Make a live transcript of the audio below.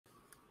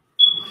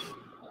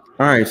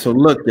All right, so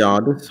look, y'all,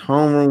 this is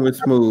Homeroom with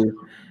Smooth,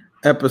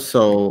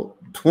 episode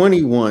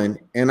 21,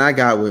 and I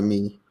got with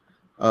me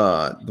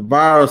the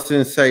viral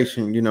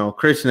sensation,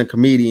 Christian, a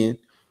comedian. You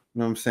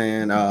know what I'm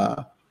saying?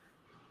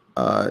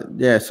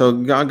 Yeah, so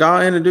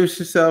go introduce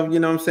yourself, you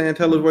know what I'm saying?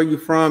 Tell us where you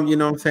from, you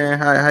know what I'm saying?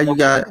 How you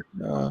got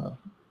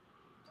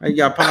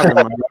popping,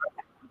 man.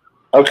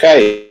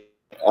 Okay,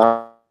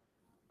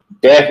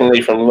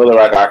 definitely from Little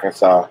Rock,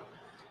 Arkansas.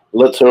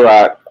 Little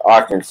Rock,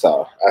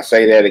 Arkansas. I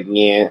say that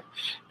again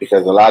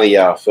because a lot of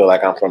y'all feel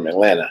like I'm from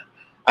Atlanta.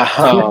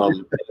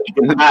 If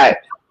you're not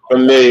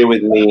familiar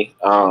with me,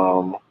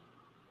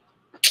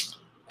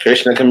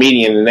 Christian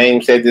comedian, the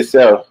name says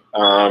itself.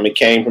 It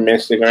came from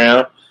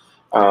Instagram.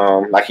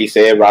 Like he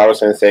said, viral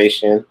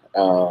sensation.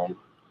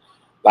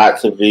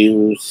 Lots of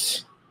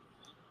views,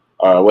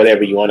 or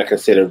whatever you want to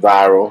consider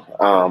viral.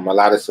 A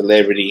lot of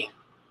celebrity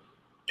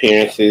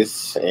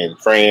appearances and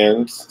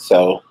friends.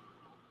 So,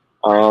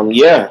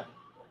 yeah.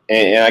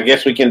 And I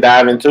guess we can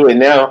dive into it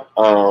now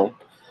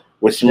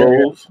with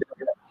Smooth.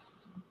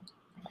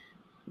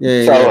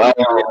 Yeah. So,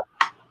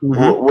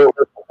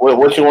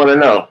 what you want to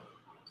know?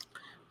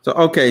 So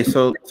okay,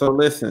 so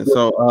listen,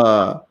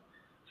 so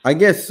I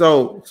guess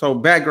so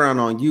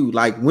background on you.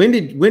 Like when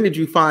did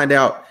you find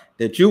out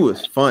that you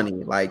was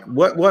funny? Like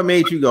what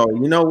made you go,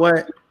 you know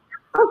what?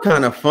 I'm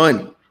kind of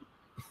funny.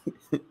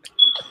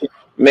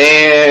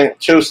 Man,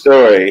 true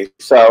story.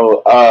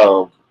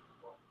 So,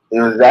 it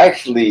was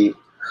actually,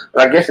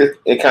 I guess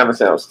it kind of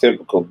sounds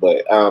typical, but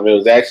it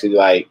was actually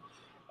like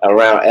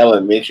around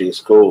elementary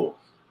school.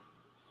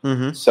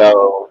 Mm-hmm.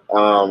 So,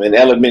 in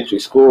elementary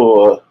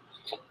school,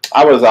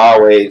 I was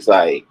always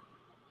like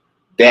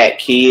that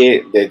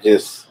kid that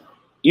just,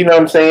 you know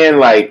what I'm saying?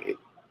 Like,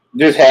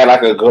 just had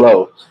like a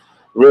glow,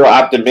 real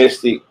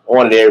optimistic,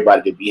 wanted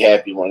everybody to be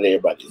happy, wanted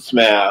everybody to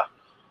smile.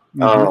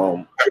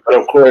 Mm-hmm. But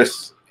of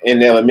course,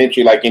 in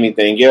elementary, like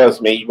anything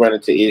else, man, you run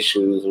into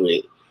issues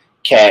with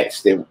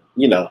cats that,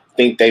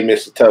 think they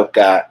miss a tough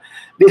guy.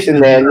 This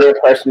and that, and their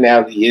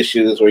personality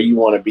issues where you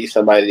want to be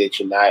somebody that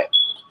you're not.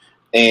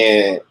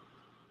 And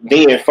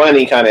being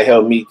funny kind of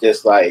helped me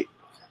just like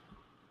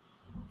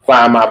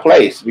find my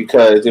place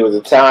because there was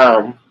a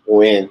time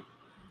when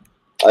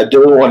a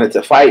dude wanted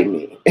to fight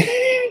me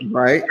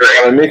Right. in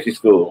elementary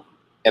school,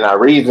 and I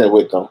reasoned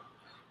with him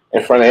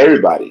in front of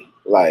everybody.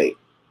 Like, you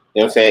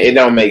know what I'm saying? It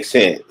don't make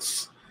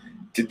sense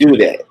to do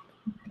that.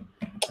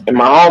 And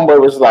my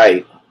homeboy was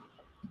like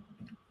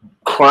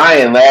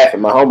crying, laughing.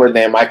 My homeboy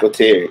named Michael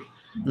Terry.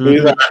 Mm-hmm. He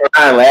was like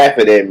crying,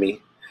 laughing at me,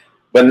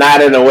 but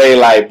not in a way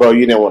like, bro,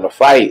 you didn't want to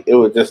fight. It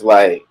was just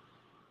like,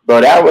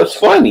 bro, that was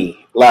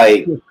funny.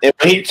 Like, and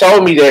when he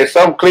told me that,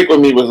 some click with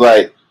me was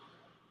like,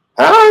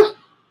 huh?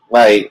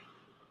 Like,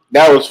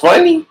 that was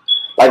funny?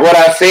 Like, what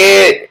I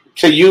said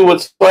to you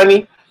was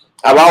funny?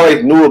 I've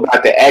always knew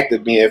about the act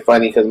of being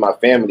funny because my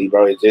family,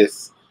 bro,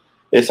 it's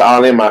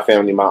all in my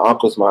family. My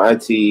uncles, my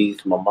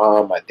aunties, my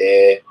mom, my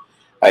dad.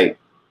 Like,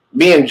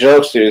 being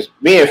jokesters,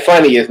 being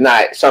funny is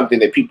not something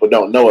that people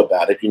don't know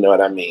about, if you know what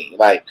I mean.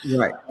 Like,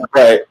 Right.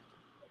 But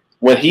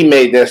when he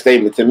made that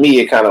statement to me,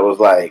 it kind of was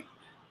like,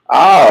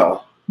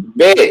 oh,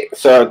 bet.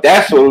 So if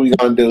that's what we're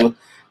going to do,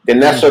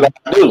 then that's what I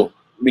do.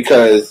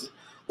 Because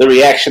the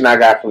reaction I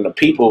got from the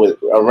people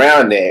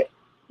around that,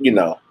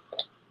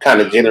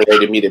 kind of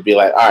generated me to be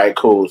like, all right,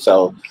 cool.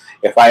 So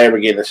if I ever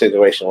get in a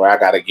situation where I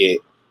got to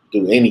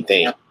do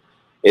anything,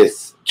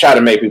 it's try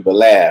to make people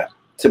laugh,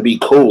 to be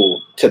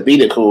cool, to be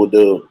the cool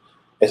dude.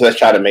 It's let's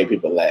try to make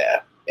people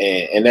laugh.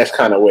 And that's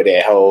kind of where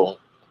that whole,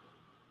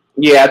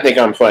 I think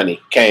I'm funny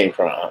came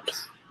from.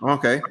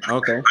 Okay.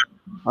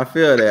 I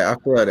feel that.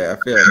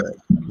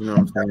 You know what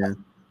I'm saying?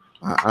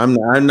 I'm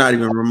not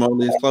even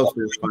remotely as close to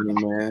this funny,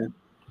 man.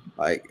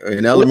 Like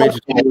in elementary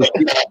school,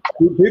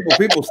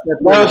 people step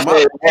in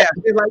my ass.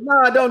 He's like,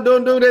 nah, don't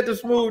do that to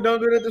Smooth.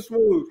 Don't do that to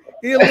Smooth.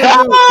 He a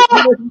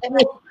little dude.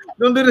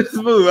 Don't do this to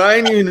Smooth. I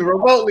ain't even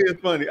remotely as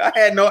funny. I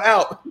had no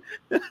out.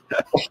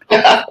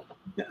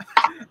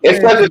 It's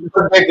such a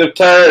subjective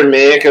term,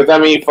 man, because I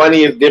mean,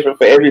 funny is different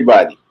for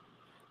everybody.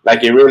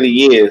 Like it really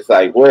is.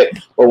 Like what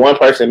one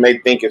person may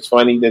think is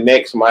funny, the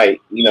next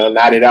might,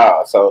 not at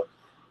all. So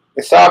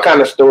it's all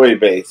kind of story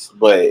based.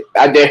 But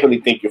I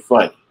definitely think you're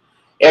funny.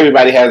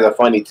 Everybody has a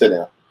funny to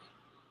them.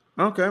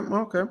 Okay.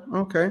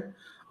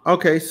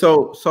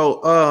 So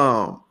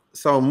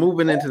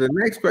moving into the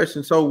next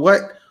question. So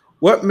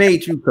what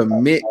made you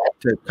commit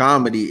to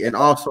comedy, and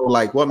also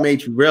like what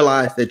made you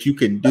realize that you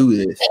can do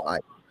this,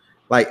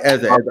 like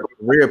as a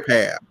career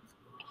path?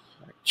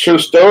 True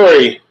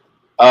story.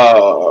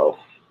 Kind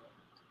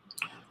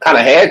of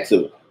had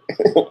to.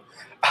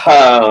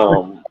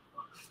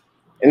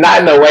 And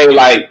not in a way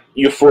like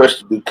you're forced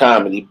to do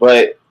comedy,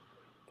 but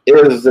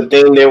it was the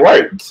thing that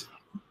worked.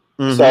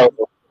 Mm-hmm. So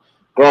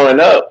growing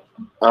up,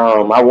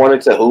 I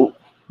wanted to hoop.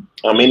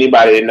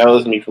 Anybody that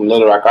knows me from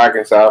Little Rock,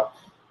 Arkansas,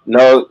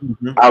 knows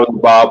I was a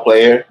ball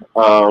player.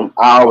 I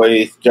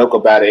always joke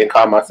about it and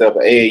call myself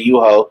an AAU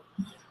hoe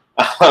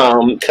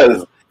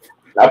because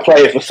I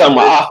played for some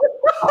of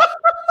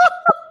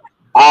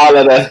all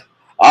of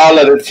all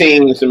of the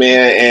teams,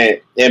 man,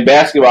 and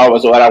basketball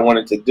was what I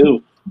wanted to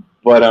do.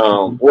 But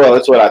well,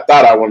 it's what I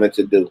thought I wanted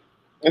to do.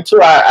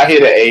 Until I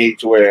hit an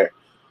age where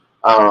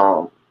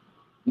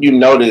you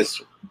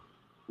notice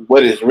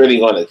what it's really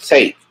going to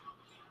take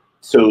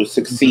to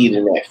succeed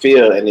in that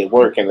field, and the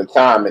work and the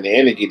time and the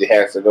energy that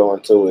has to go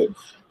into it.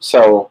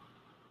 So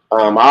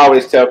I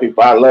always tell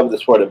people I love the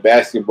sport of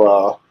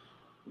basketball,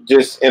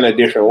 just in a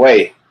different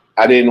way.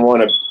 I didn't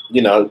want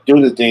to,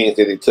 do the things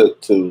that it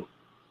took to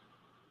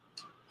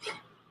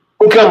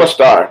become a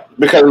star,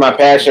 because my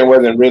passion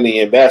wasn't really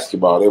in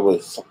basketball. It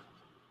was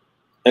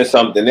in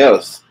something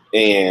else.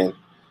 And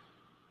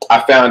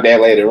I found that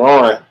later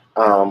on.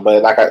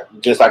 But like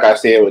I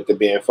said with the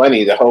being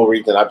funny, the whole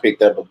reason I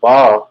picked up a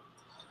ball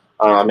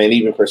and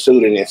even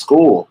pursued it in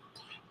school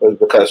was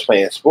because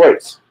playing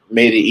sports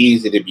made it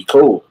easy to be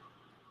cool.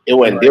 It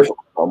wasn't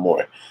difficult no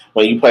more.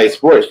 When you play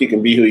sports, you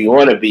can be who you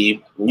want to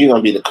be. You're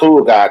going to be the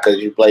cool guy because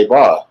you play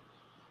ball.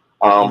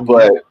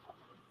 But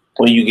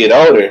when you get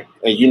older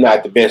and you're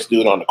not the best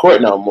dude on the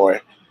court no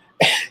more,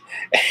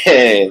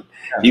 and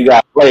you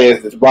got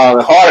players that's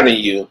balling harder than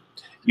you,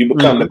 you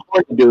become the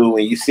court dude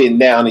when you're sitting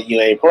down and you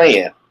ain't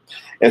playing.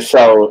 And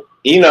so,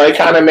 it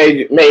kind of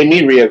made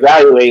me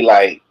reevaluate,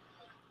 like,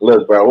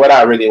 look, bro, what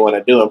I really want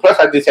to do. And plus,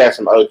 I just had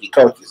some OG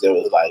coaches that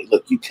was like,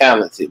 look, you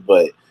talented,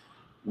 but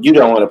you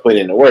don't want to put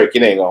in the work.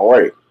 It ain't going to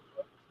work.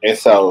 And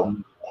so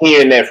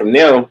hearing that from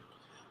them,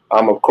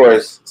 of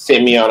course,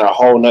 sent me on a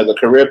whole nother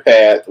career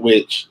path,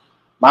 which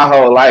my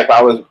whole life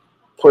I was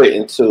put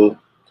into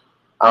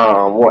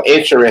more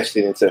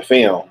interested into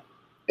film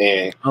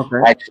and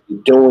actually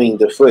doing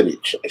the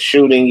footage,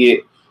 shooting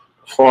it,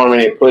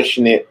 performing it,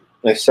 pushing it.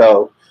 And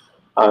so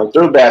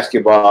through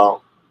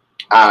basketball,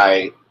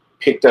 I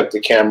picked up the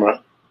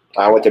camera.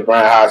 I went to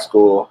Bryant High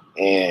School,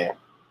 and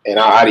in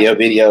our audio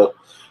video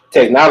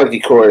technology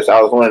course,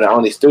 I was one of the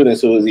only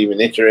students who was even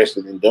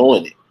interested in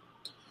doing it.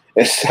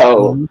 And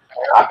so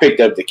I picked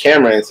up the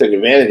camera and took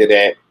advantage of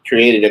that,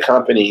 created a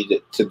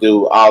company to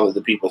do all of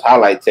the people's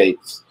highlight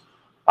tapes,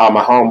 all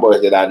my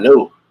homeboys that I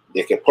knew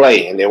that could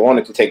play and they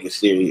wanted to take it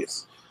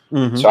serious.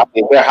 So I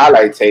did their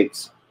highlight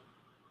tapes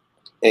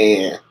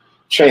and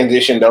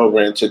transitioned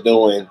over into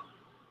doing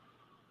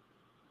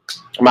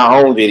my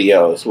own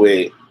videos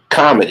with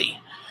comedy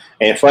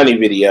and funny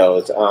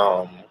videos.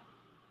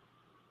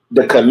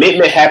 The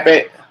commitment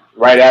happened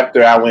right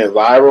after I went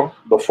viral.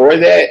 Before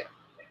that,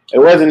 it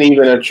wasn't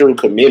even a true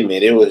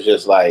commitment. It was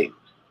just like,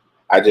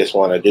 I just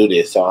want to do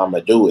this, so I'm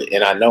going to do it.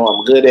 And I know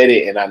I'm good at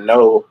it, and I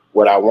know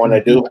what I want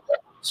to do,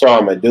 so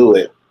I'm going to do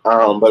it.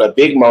 But a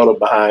big motive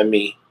behind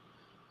me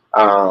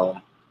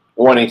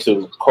wanting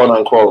to,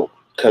 quote-unquote,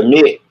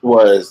 commit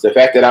was the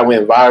fact that I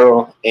went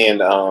viral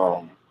and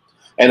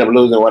ended up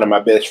losing one of my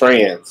best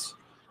friends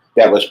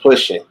that was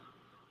pushing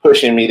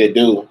me to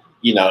do,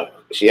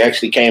 she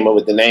actually came up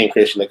with the name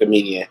Christian the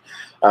Comedian,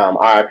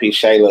 R.I.P.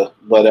 Shayla.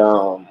 But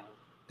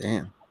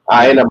damn,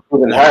 I ended up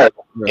losing her,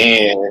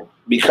 and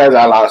because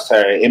I lost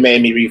her, it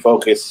made me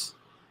refocus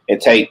and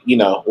take,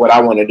 what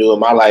I want to do in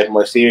my life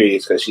more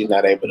serious because she's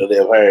not able to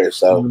live hers.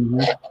 So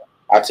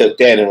I took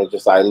that and was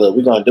just like, look,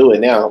 we're going to do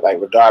it now.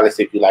 Like, regardless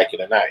if you like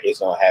it or not, it's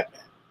going to happen.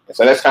 And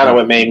so that's kind of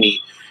what made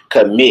me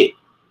commit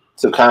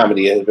to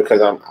comedy, is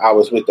because I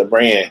was with the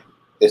brand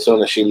as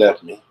soon as she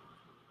left me.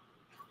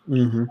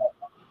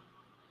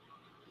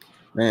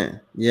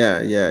 Man,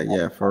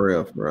 yeah, for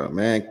real,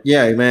 man.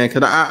 Yeah, man,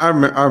 because I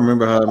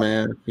remember her,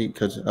 man,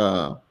 because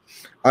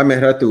I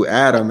met her through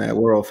Adam at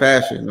World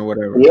Fashion or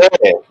whatever. Yeah.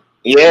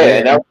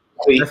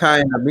 That's how I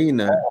ended up meeting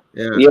her.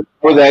 Yeah,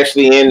 I was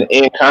actually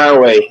in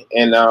Conway,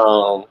 and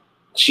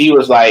she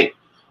was like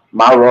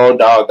my road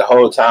dog the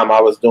whole time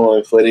I was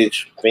doing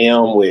footage,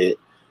 film with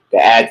the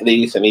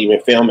athletes, and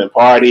even filming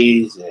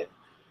parties and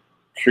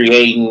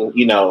creating,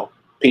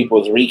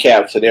 people's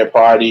recaps of their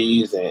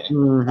parties and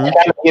kind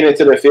of get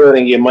into the field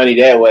and get money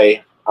that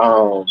way.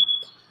 And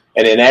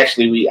then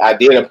actually I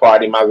did a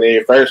party, my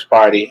very first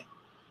party,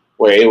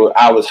 where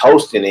I was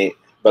hosting it,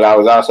 but I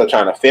was also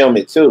trying to film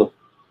it too.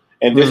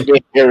 And just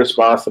being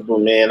irresponsible,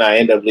 man, I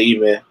ended up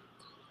leaving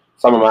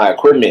some of my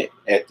equipment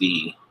at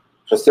the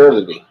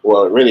facility.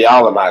 Well, really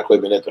all of my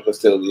equipment at the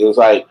facility. It was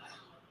like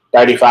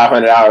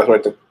 $3,500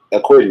 worth of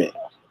equipment,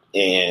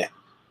 and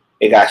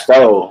it got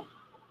stolen.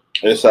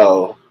 And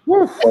so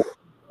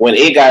when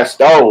it got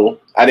stolen,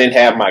 I didn't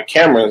have my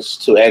cameras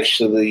to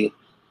actually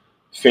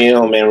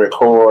film and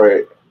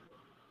record,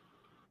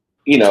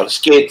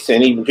 skits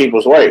and even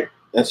people's work.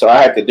 And so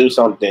I had to do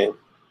something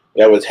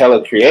that was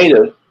hella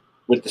creative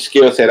with the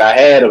skill set I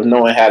had of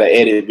knowing how to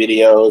edit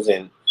videos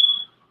and,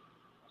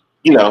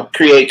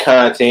 create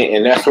content.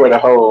 And that's where the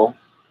whole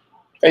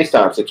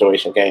FaceTime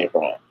situation came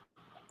from.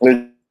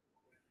 The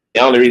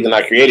only reason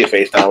I created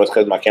FaceTime was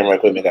because my camera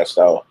equipment got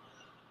stolen.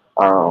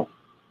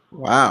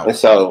 Wow. And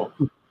so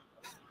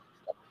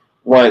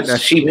once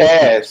she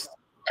passed,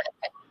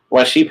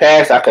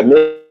 I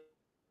committed.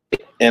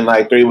 And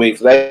like 3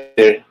 weeks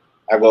later,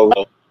 I go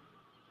viral.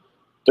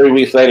 3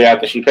 weeks later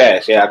after she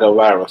passed, I go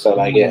viral. So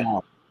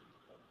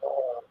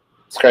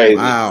it's crazy.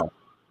 Wow.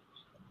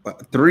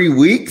 3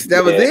 weeks?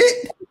 That was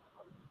it?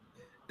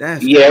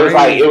 That's yeah, it was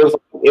like crazy.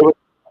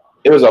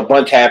 it was a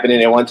bunch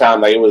happening at one time.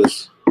 Like it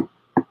was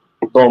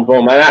boom,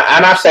 boom, and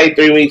I say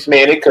 3 weeks,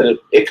 man. It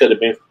could have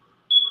been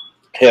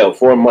hell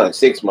 4 months,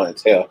 6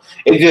 months, hell.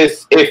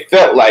 It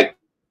felt like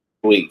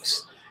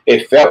weeks.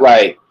 It felt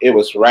like it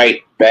was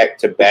right back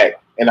to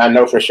back, and I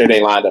know for sure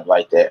they lined up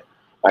like that.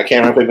 My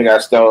camera equipment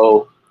got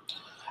stole.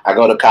 I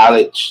go to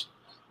college.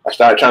 I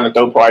started trying to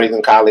throw parties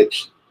in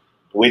college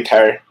with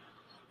her,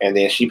 and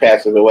then she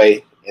passes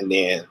away, and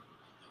then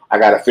I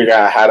got to figure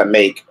out how to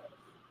make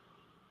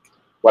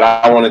what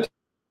I wanted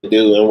to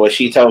do and what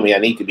she told me I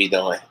need to be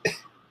doing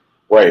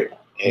work.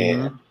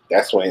 And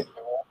that's when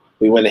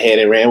we went ahead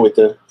and ran with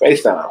the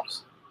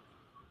FaceTimes.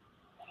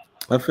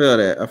 I feel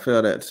that. I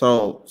feel that.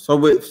 So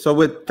with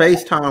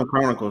FaceTime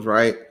Chronicles,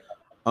 right?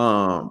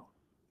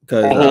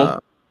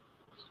 Because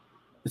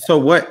so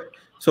what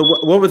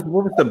was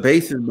the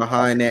basis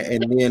behind that,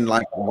 and then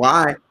like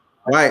why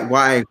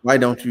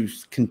don't you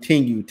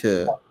continue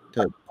to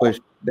push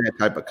that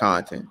type of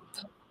content?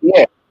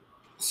 Yeah.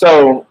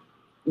 So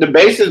the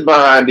basis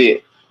behind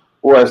it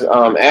was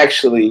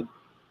actually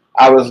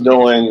I was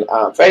doing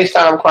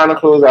FaceTime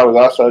Chronicles. I was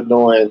also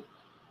doing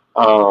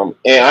and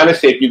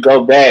honestly, if you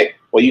go back,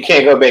 well, you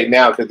can't go back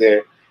now because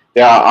they're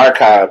all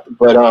archived.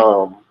 But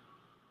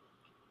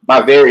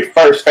my very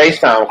first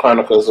FaceTime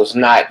Chronicles was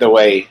not the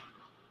way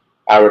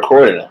I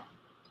recorded them.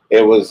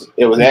 It was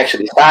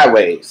actually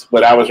sideways,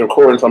 but I was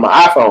recording from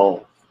my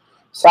iPhone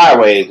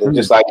sideways and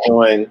just like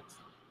doing,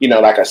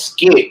 like a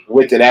skit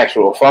with an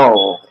actual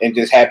phone, and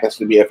just happens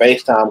to be a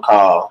FaceTime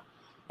call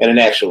and an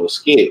actual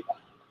skit.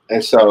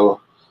 And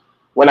so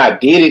when I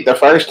did it the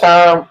first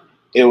time,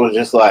 it was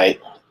just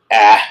like,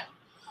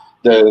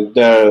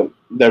 the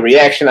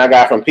reaction I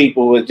got from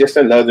people was just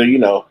another,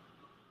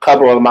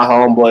 couple of my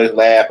homeboys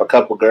laugh, a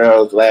couple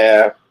girls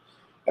laugh,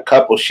 a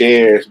couple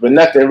shares, but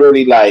nothing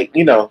really like,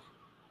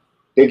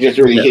 they just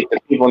really hit the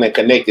people that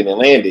connected and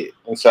landed.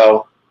 And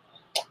so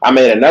I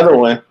made another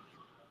one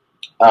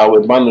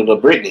with Bundle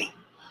of Brittany,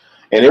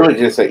 and it was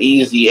just an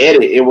easy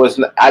edit. It was,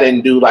 I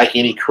didn't do like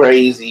any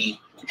crazy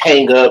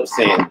hang-ups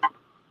and,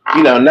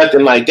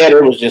 nothing like that.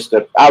 It was just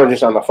I was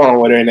just on the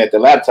phone with her and at the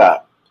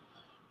laptop.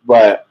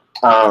 But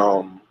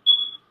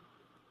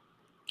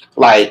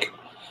like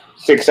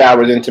 6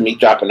 hours into me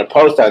dropping the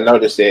post, I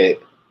noticed that,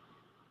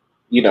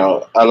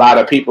 a lot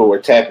of people were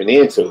tapping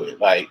into it.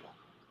 Like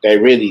they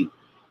really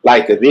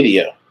liked the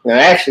video. And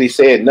I actually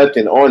said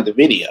nothing on the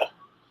video.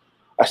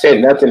 I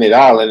said nothing at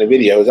all in the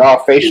video. It was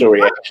all facial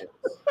reactions.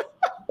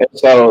 And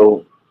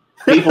so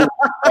people,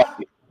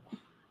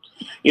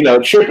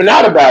 tripping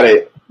out about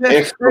it.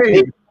 That's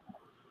crazy.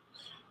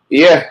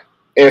 Yeah.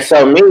 And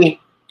so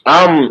me,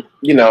 I'm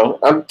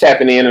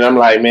tapping in and I'm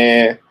like,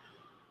 man,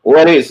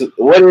 what is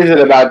it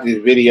about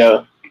this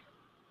video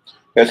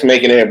that's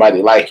making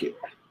everybody like it?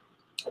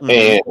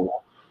 And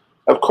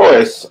of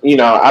course,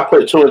 I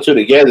put two and two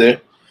together,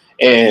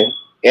 and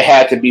it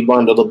had to be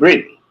Bundle of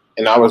Brittany.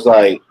 And I was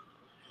like,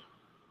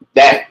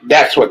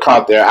 that's what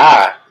caught their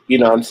eye, you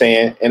know what I'm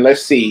saying? And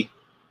let's see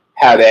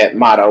how that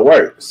motto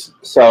works.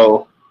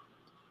 So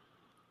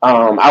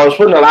I was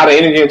putting a lot of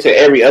energy into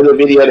every other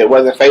video that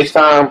wasn't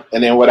FaceTime,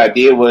 and then what I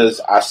did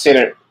was I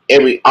centered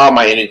all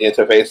my energy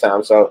into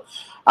FaceTime. So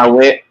I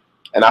went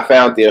and I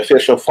found the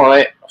official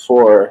font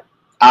for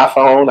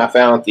iPhone. I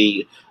found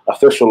the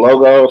official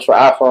logos for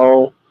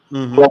iPhone,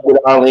 plugged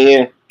it all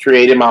in,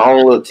 created my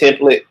own little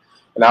template,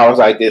 and I was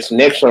like, this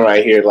next one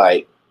right here,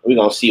 like, we're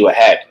going to see what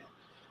happens.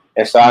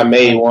 And so I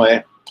made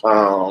one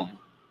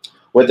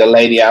with the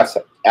lady out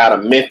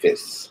of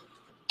Memphis.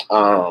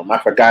 I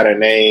forgot her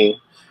name.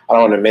 I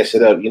don't want to mess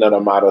it up. The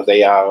models,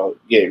 they all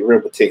get real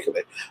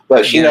particular.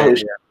 But she knows who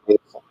she is.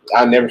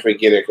 I'll never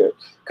forget her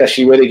because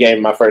she really gave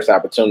me my first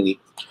opportunity.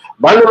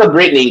 Bundle of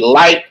Brittany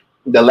liked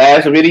the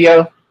last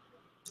video.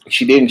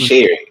 She didn't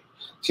share it.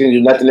 She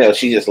didn't do nothing else.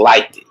 She just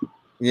liked it.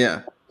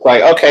 Yeah.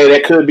 Like, okay,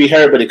 that could be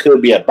her, but it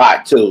could be a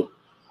bot too.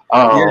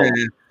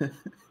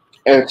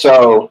 And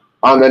so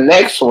on the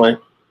next one,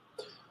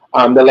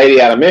 the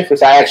lady out of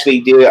Memphis, I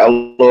actually did a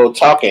little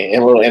talking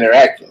and a little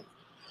interacting.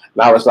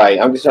 And I was like,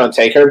 I'm just going to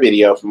take her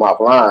video from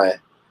offline.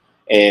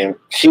 And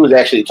she was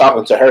actually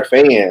talking to her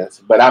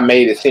fans, but I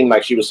made it seem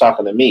like she was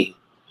talking to me.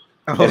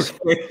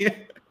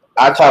 Okay.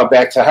 I talked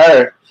back to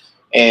her,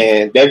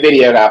 and that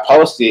video got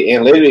posted,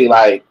 and literally,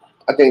 like,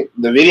 I think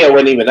the video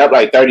wasn't even up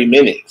like 30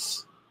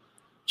 minutes.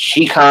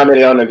 She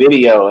commented on the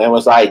video and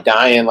was like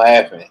dying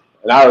laughing.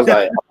 And I was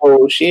like,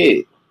 oh,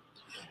 shit.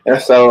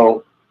 And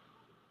so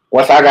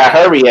once I got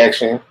her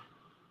reaction,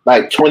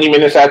 like 20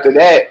 minutes after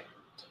that,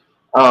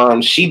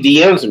 she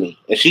DMs me.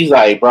 And she's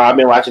like, bro, I've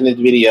been watching this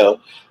video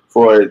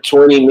for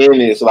 20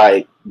 minutes.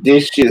 Like,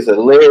 this shit is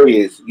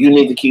hilarious. You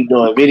need to keep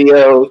doing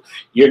videos.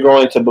 You're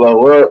going to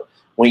blow up.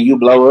 When you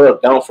blow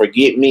up, don't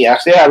forget me. I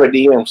still have a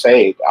DM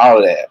saved, all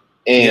of that.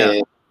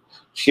 And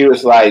she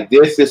was like,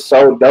 this is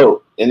so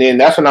dope. And then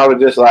that's when I was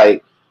just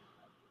like,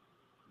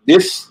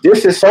 this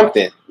is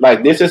something.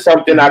 Like, this is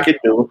something I could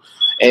do.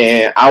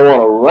 And I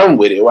want to run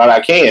with it while I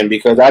can,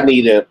 because I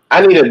need a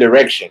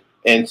direction.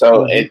 And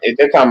so at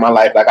that time in my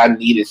life, like, I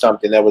needed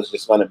something that was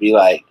just going to be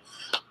like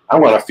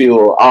I'm going to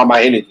fuel all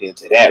my energy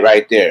into that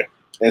right there.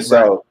 And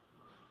so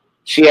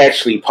she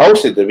actually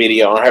posted the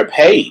video on her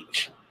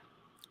page.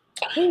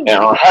 And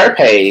on her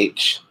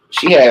page,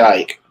 she had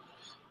like,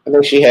 I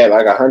think she had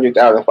like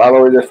 100,000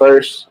 followers at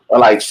first, or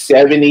like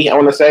 70, I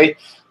want to say,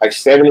 like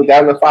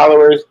 70,000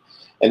 followers.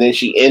 And then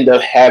she ended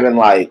up having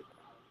like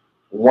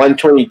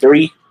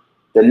 123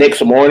 the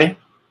next morning.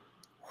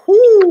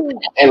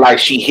 And like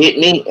she hit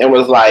me and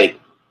was like,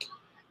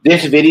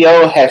 this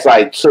video has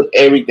like took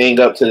everything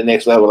up to the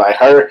next level. Like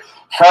her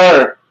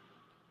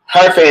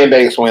fan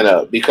base went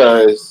up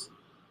because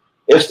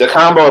it's the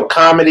combo of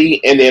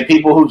comedy and then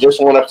people who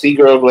just want to see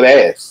girls with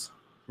ass.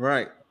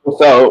 Right.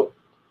 So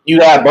you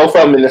got both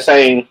of them in the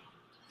same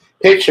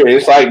picture.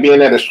 It's like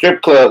being at a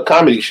strip club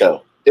comedy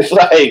show. It's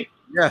like,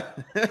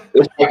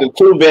 it's like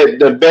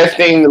the best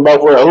thing in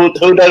both worlds.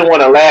 Who doesn't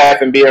want to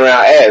laugh and be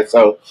around ass?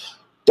 So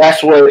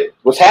that's what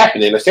was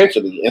happening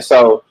essentially. And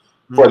so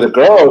for the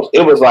girls,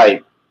 it was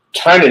like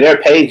turning their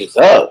pages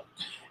up.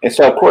 And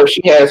so of course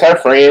she has her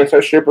friends,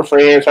 her stripper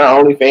friends, her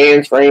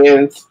OnlyFans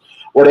friends,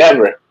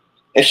 whatever.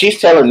 And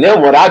she's telling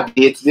them what I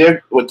did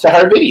to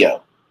her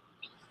video.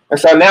 And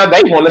so now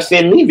they want to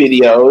send me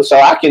videos so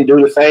I can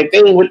do the same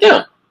thing with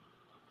them.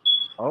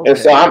 Okay. And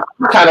so I'm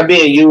kind of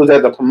being used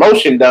as a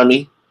promotion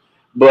dummy.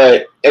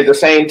 But at the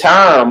same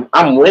time,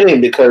 I'm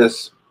winning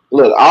because,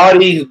 look, all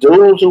these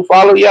dudes who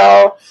follow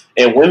y'all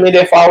and women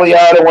that follow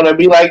y'all that want to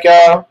be like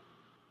y'all,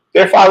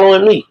 they're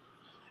following me.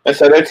 And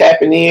so they're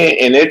tapping in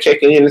and they're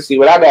checking in to see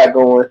what I got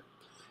going.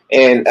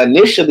 And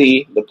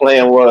initially, the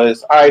plan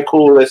was, all right,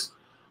 cool, let's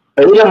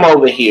bring them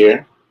over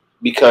here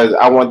because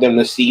I want them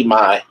to see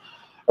my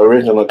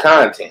original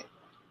content.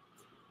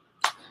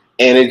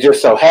 And it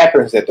just so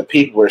happens that the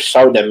people were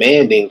so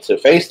demanding to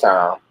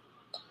FaceTime.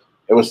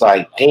 It was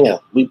like, damn,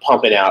 we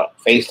pumping out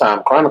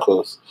FaceTime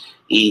Chronicles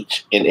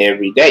each and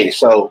every day.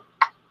 So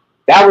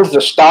that was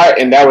the start,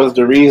 and that was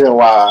the reason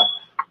why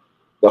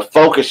the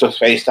focus was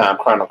FaceTime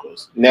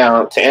Chronicles.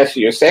 Now, to answer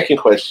your second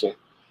question,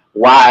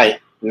 why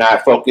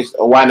not focus,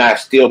 or why not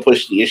still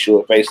push the issue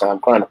of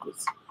FaceTime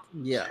Chronicles?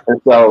 Yeah.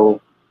 And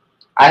so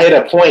I hit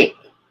a point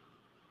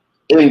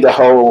in the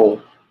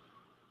whole,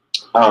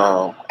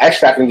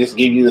 actually I can just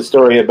give you the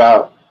story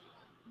about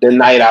the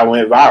night I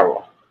went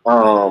viral.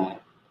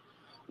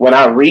 When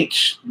I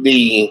reached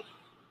the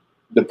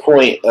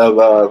point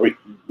of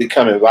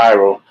becoming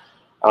viral,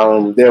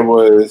 there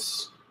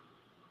was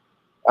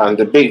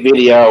the big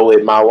video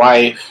with my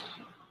wife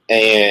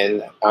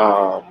and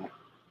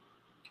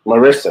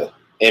Marissa,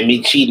 and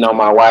me cheating on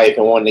my wife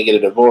and wanting to get a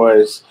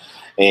divorce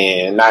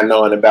and not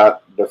knowing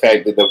about the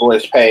fact that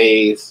divorce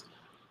pays.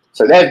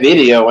 So that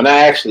video, when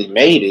I actually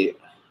made it,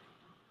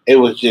 it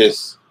was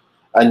just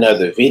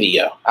another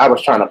video. I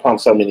was trying to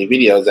pump so many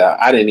videos out.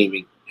 I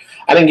didn't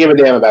give a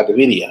damn about the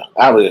video.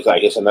 I was just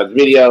like, it's another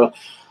video.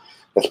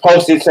 It's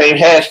posted, same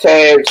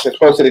hashtags. It's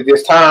posted at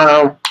this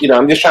time. You know,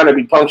 I'm just trying to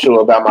be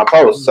punctual about my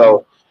posts.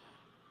 So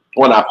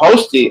when I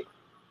posted,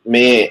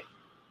 man,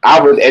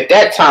 at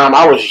that time,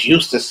 I was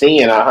used to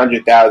seeing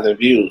 100,000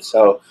 views.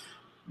 So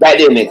that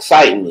didn't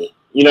excite me.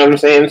 You know what I'm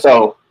saying?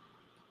 So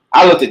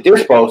I looked at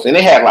this post and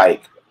it had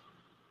like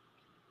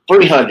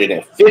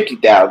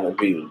 350,000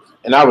 views.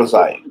 And I was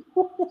like,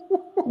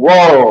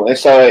 whoa. And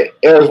so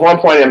it was one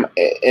point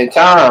in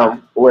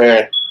time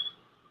where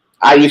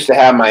I used to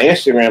have my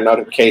Instagram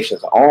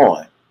notifications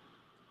on.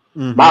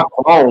 Mm-hmm. My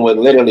phone would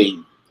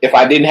literally, if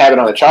I didn't have it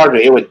on the charger,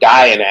 it would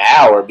die in an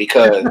hour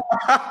because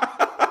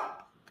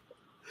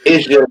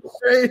it's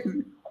just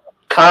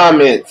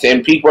comments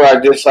and people are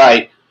just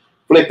like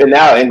flipping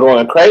out and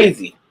going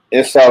crazy.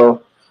 And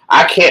so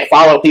I can't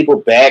follow people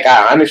back.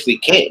 I honestly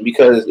can't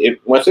because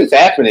once it's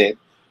happening,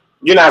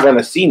 you're not going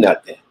to see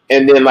nothing.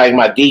 And then like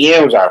my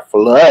DMs are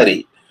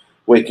flooded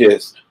with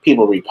just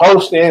people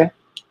reposting,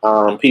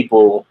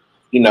 people,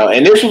 you know,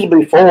 and this was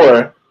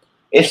before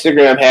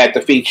Instagram had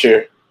the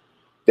feature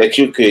that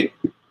you could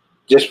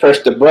just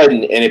press the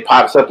button and it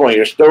pops up on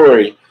your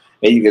story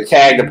and you can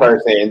tag the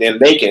person and then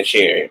they can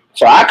share it.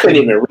 So I couldn't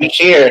even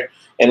reshare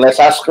unless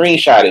I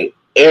screenshotted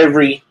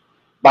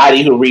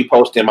everybody who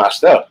reposted my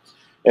stuff.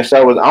 And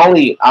so it was I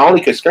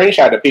only could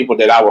screenshot the people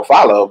that I would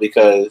follow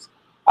because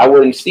I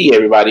wouldn't see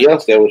everybody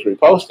else that was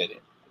reposting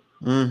it.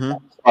 Mm-hmm.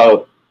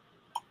 So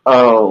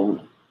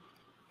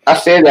I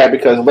say that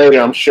because later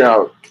I'm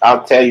sure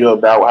I'll tell you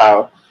about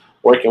how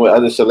working with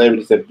other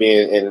celebrities have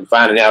been and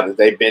finding out that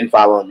they've been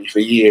following me for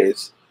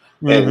years.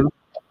 Mm-hmm.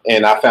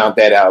 And I found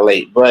that out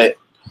late. But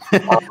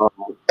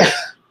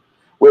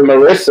with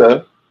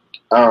Marissa,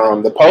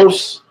 the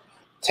post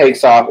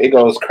takes off. It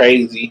goes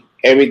crazy.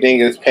 Everything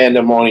is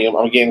pandemonium.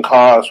 I'm getting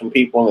calls from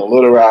people in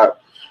Little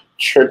Rock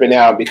tripping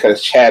out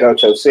because Chad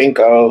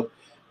Ochocinco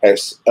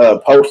has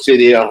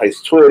posted it on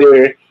his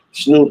Twitter.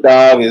 Snoop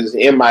Dogg is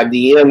in my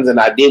DMs,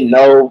 and I didn't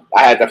know.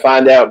 I had to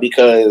find out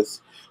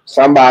because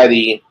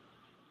somebody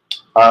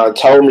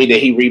told me that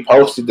he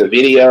reposted the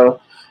video,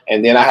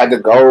 and then I had to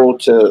go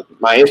to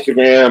my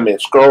Instagram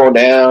and scroll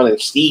down and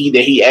see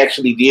that he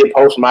actually did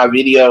post my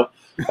video.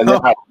 And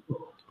then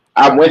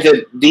I went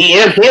to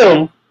DM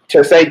him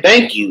to say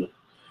thank you.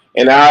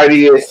 and I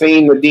already had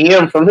seen the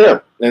DM from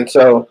him, and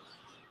so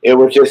it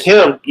was just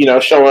him, you know,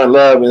 showing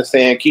love and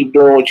saying, "Keep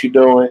doing what you're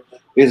doing.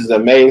 This is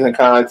amazing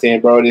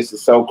content, bro. This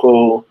is so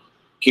cool.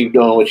 Keep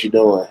doing what you're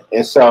doing."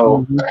 And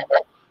so,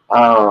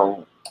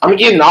 I'm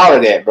getting all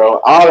of that, bro,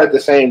 all at the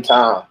same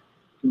time.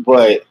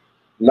 But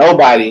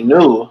nobody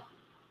knew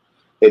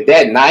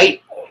that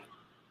night,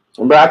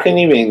 bro, I couldn't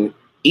even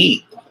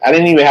eat. I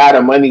didn't even have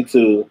the money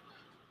to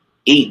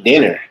eat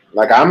dinner.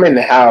 Like, I'm in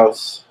the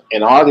house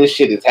and all this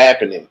shit is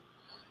happening,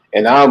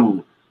 and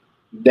I'm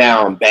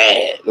down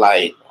bad.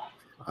 Like,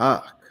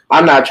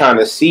 I'm not trying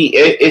to see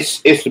it.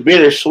 It's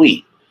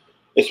bittersweet.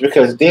 It's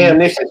because, damn,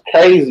 this is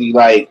crazy.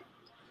 Like,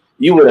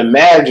 you would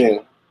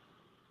imagine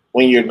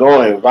when you're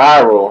going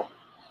viral,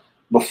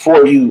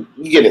 before you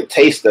get a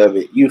taste of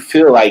it, you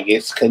feel like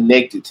it's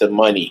connected to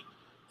money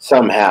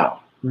somehow.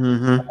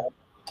 Mm-hmm.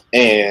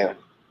 And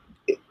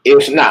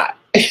it's not.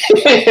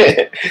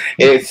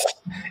 it's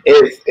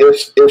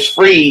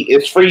free.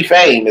 It's free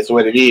fame. Is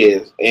what it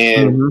is.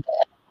 And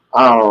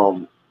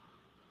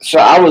so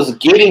I was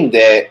getting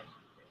that,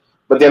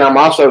 but then I'm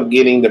also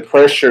getting the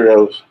pressure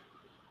of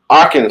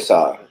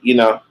Arkansas, you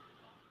know,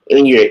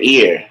 in your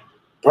ear,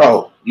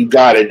 bro. You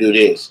gotta do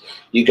this.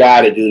 You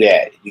gotta do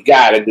that. You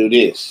gotta do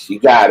this. You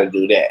gotta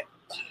do that.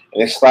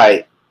 And it's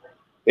like,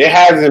 there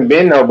hasn't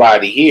been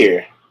nobody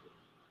here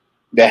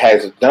that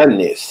has done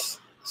this.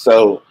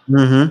 So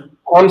when it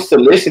comes to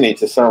listening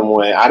to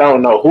someone, I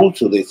don't know who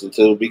to listen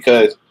to,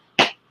 because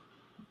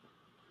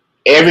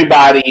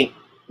everybody,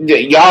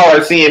 y'all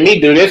are seeing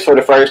me do this for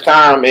the first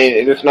time,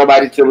 and there's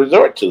nobody to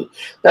resort to.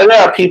 Now,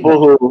 there are people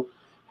who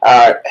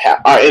are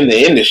in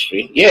the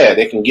industry. Yeah,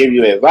 they can give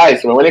you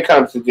advice, but when it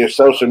comes to just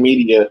social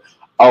media,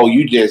 oh,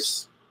 you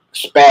just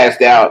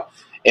spazzed out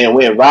and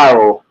went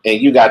viral, and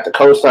you got the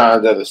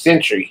cosigns of the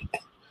century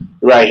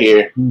right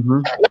here.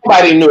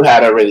 Nobody knew how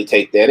to really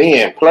take that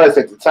in. Plus,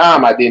 at the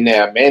time, I didn't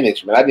have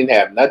management. I didn't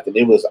have nothing.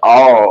 It was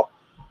all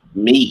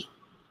me.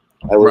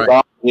 It was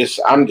all just,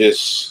 I'm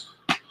just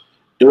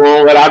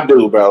doing what I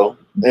do, bro.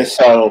 And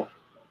so,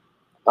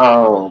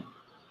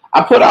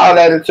 I put all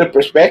that into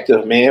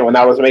perspective, man, when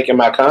I was making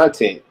my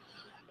content.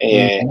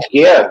 And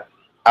yeah,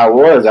 I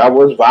was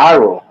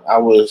viral. I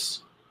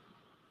was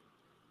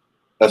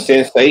a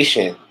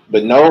sensation,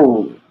 but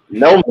no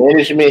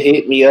management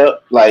hit me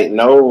up. Like,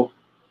 no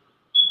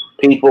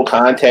people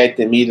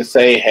contacted me to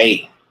say,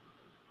 hey,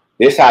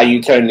 this how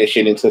you turn this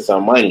shit into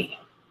some money.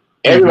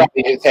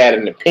 Everybody just had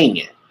an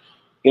opinion.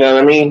 You know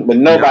what I mean? But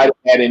nobody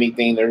had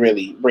anything to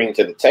really bring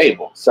to the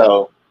table.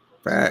 So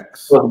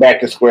facts. Look back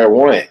to square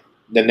one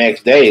the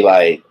next day.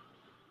 Like,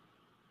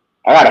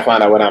 I got to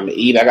find out what I'm going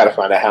to eat. I got to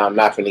find out how I'm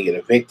not going to get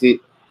evicted.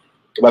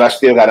 But I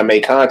still got to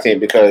make content,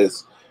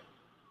 because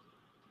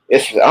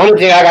it's the only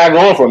thing I got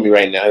going for me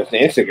right now is the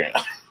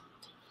Instagram.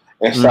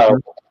 And so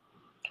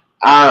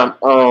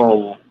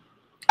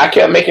I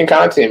kept making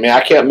content, man.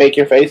 I kept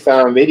making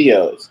FaceTime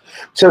videos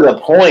to the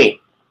point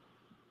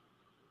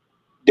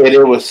that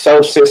it was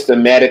so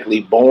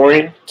systematically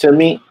boring to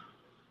me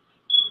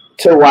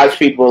to watch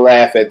people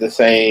laugh at the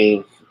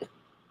same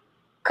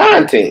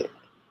content.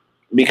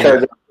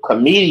 Because as a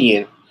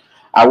comedian,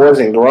 I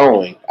wasn't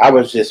growing. I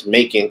was just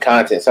making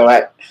content. So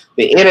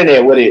the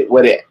internet, what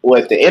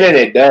the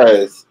internet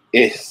does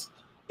is,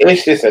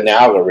 it's just an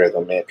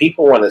algorithm, man.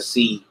 People want to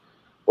see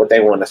what they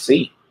want to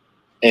see.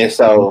 And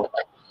so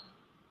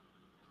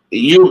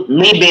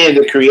me being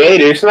the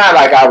creator, it's not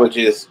like I was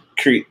just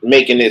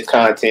making this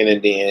content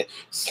and then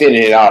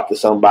sending it off to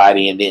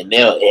somebody and then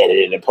they'll edit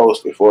it and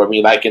post it for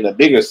me. Like in the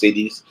bigger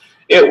cities,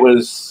 it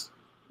was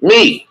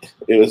me.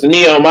 It was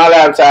me on my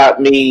laptop,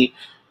 me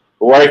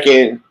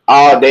working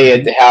all day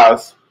at the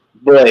house,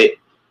 but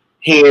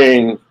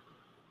hearing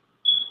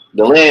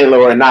the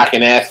landlord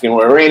knocking, asking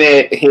where rent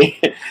at.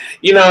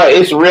 You know,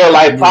 it's real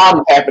life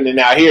problems happening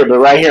out here, but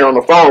right here on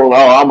the phone,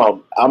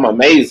 oh, I'm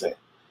amazing.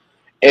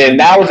 And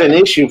that was an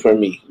issue for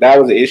me. That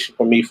was an issue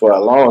for me for a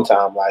long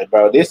time. Like,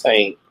 bro, this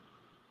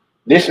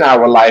not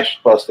what life's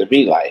supposed to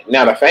be like.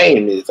 Now, the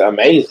fame is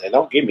amazing.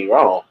 Don't get me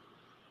wrong.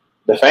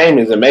 The fame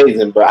is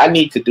amazing, but I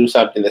need to do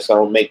something that's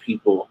going to make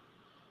people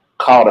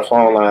call the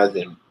phone lines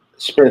and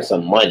spend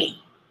some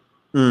money.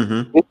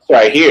 This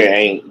right here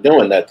ain't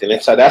doing nothing.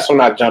 And so that's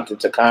when I jumped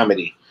into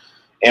comedy.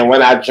 And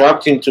when I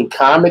jumped into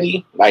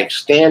comedy, like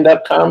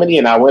stand-up comedy,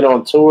 and I went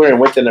on tour and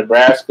went to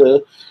Nebraska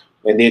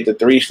and did the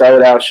 3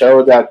 sold-out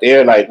shows out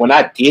there, like when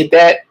I did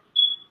that,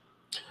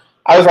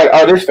 I was like,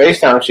 oh, this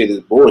FaceTime shit is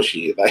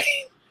bullshit.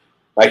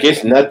 Like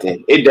it's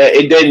nothing.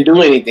 It doesn't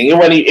do anything.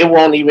 It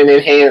won't even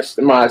enhance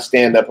my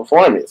stand-up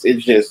performance.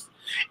 It's just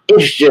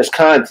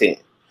content.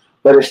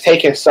 But it's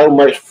taking so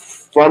much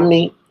from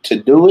me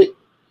to do it.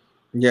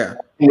 Yeah.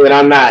 That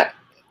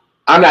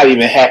I'm not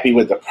even happy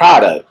with the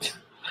product.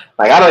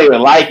 Like, I don't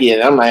even like it.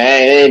 And I'm like,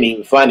 it ain't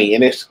even funny.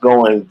 And it's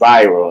going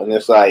viral. And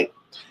it's like,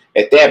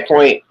 at that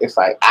point, it's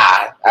like,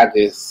 I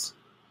was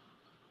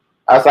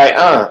like,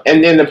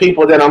 And then the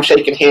people that I'm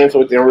shaking hands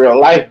with in real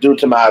life, due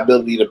to my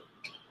ability to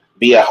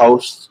be a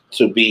host,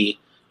 to be,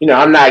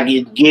 I'm not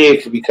getting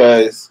gigs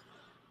because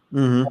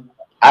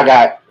I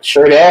got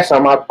short ass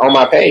on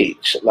my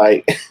page.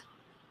 Like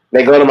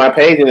they go to my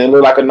page and it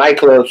look like a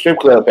nightclub, strip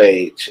club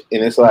page,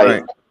 and it's like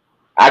right.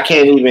 I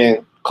can't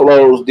even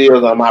close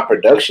deals on my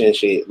production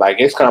shit. Like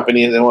it's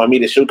companies that want me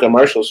to shoot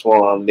commercials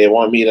for them. They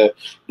want me to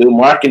do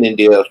marketing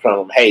deals from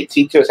them. Hey,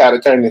 teach us how to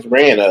turn this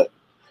brand up.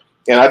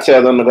 And I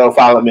tell them to go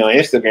follow me on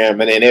Instagram,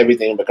 and then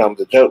everything becomes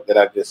a joke that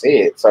I just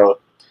said. So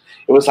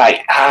it was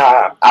like,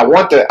 I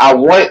want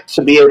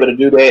to be able to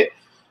do that,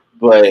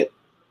 but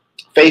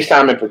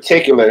FaceTime in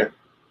particular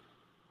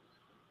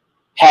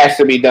has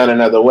to be done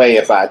another way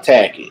if I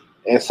attack it.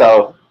 And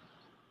so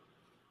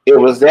it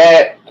was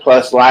that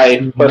plus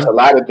life, plus a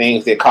lot of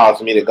things that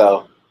caused me to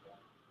go,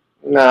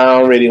 no, I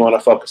don't really want to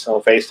focus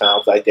on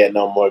FaceTimes like that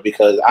no more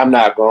because I'm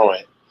not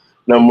growing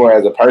no more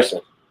as a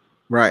person.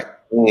 Right.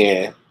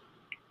 Yeah.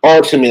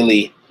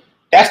 Ultimately,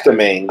 that's the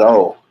main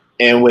goal.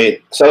 And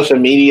with social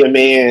media,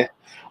 man,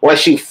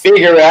 once you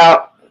figure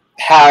out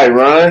how it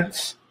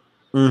runs,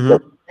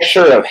 the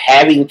pressure of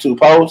having to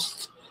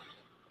post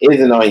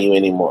isn't on you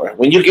anymore.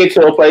 When you get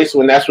to a place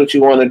when that's what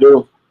you want to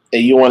do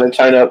and you want to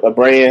turn up a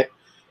brand,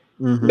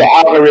 the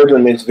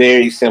algorithm is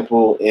very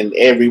simple and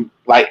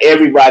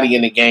everybody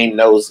in the game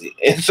knows it.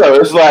 And so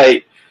it's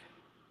like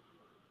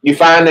you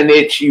find a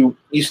niche, you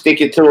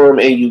stick it to them,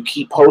 and you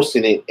keep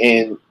posting it,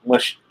 and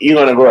once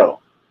you're gonna grow.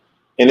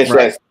 And it's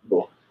that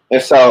simple.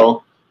 And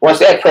so once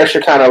that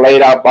pressure kind of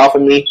laid off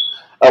of me,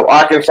 of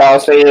Arkansas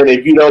saying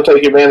if you don't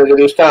take advantage of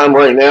this time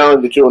right now,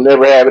 that you'll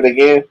never have it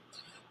again,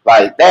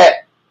 like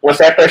that. Once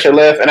that pressure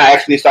left, and I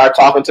actually started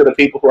talking to the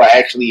people who are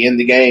actually in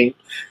the game,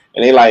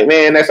 and they like,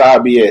 man, that's all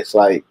BS.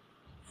 Like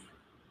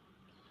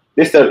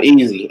this stuff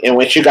easy, and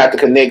once you got the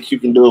connect, you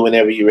can do it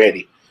whenever you're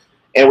ready.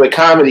 And with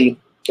comedy,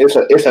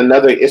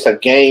 it's a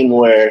game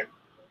where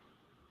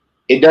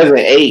it doesn't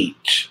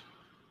age.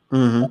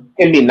 It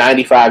can be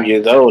 95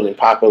 years old and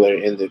popular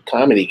in the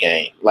comedy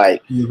game.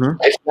 Like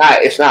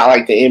it's not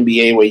like the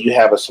NBA where you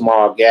have a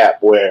small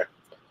gap where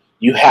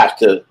you have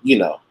to,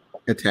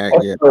 attack.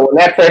 Yeah. So when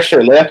that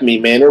pressure left me,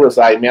 man, it was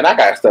like, man, I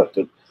got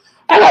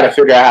to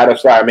figure out how to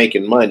start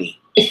making money.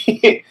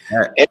 Right.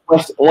 And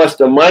once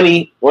the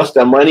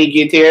money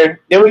get there,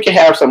 then we can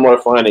have some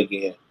more fun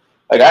again.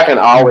 Like I can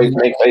always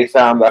make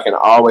FaceTimes, I can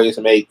always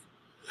make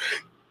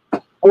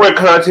more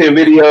content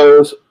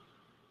videos,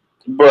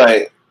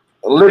 but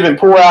living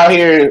poor out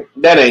here,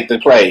 that ain't the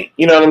play.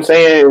 You know what I'm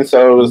saying? And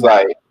so it was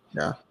like,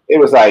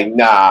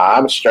 nah,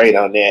 I'm straight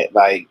on that.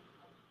 Like,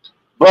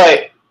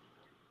 but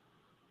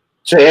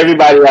to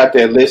everybody out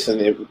there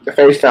listening, the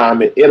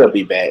FaceTime, it'll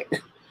be back.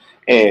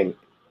 And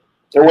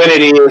when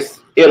it is,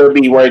 it'll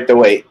be worth the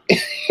wait.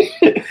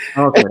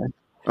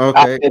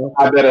 Okay. In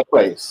a better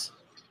place.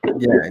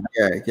 Yeah.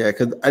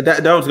 Because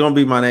that was gonna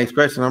be my next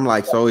question. I'm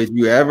like, so is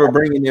you ever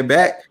bringing it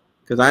back?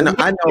 Because I know,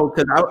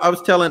 because I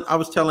was telling,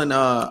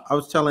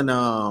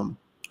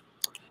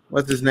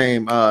 what's his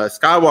name,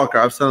 Skywalker.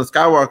 I was telling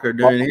Skywalker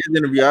during his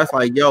interview. I was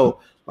like, yo,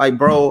 like,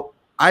 bro,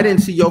 I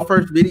didn't see your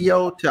first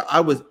video till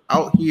I was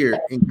out here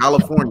in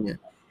California,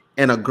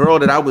 and a girl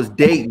that I was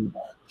dating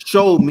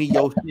showed me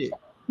your shit.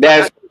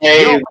 That's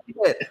crazy.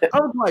 I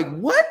was like,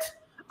 what?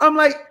 I'm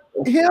like,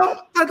 him?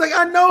 I was like,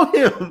 I know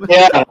him.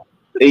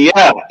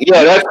 Yeah,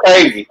 that's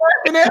crazy.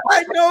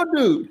 I know,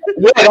 dude.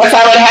 Yeah, that's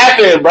how it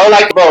happened, bro.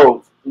 Like,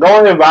 bro,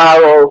 going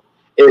viral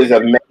is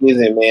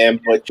amazing,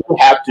 man, but you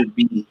have to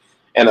be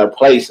in a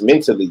place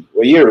mentally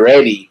where you're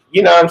ready,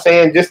 you know what I'm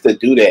saying, just to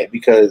do that,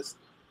 because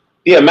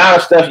the amount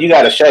of stuff you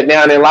got to shut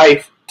down in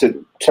life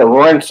to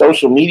run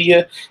social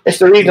media, it's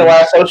the reason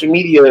why social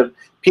media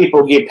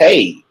people get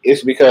paid.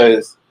 It's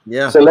because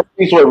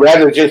celebrities would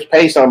rather just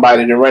pay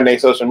somebody to run their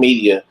social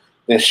media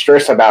than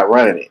stress about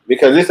running it,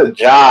 because it's a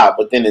job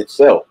within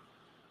itself.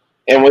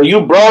 And when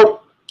you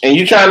broke and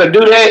you trying to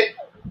do that,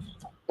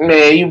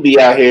 man, you be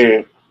out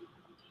here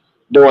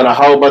doing a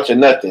whole bunch of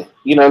nothing.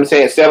 You know what I'm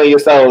saying? Selling your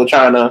soul,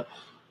 trying to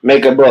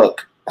make a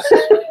buck.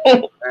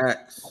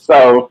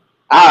 So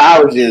I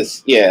was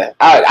just,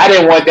 I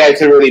didn't want that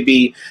to really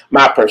be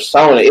my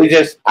persona. It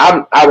just,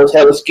 I was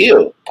hella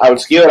skilled. I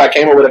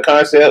came up with a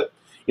concept.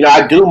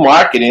 I do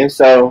marketing.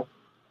 So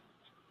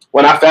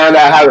when I found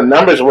out how the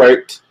numbers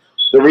worked,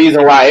 the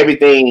reason why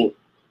everything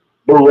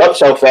blew up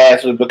so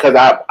fast was because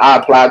I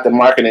applied the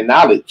marketing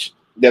knowledge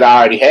that I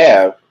already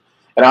have.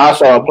 And I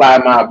also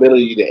applied my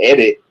ability to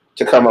edit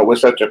to come up with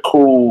such a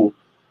cool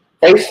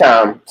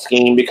FaceTime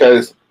scheme,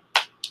 because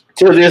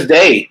till this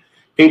day,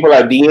 people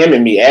are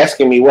DMing me,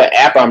 asking me what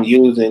app I'm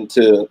using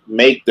to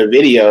make the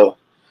video.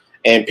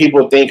 And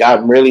people think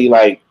I'm really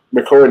like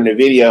recording the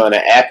video and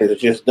the app is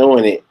just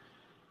doing it.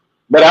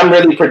 But I'm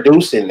really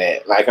producing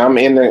that. Like I'm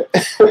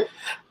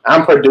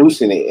I'm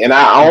producing it, and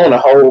I own a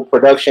whole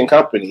production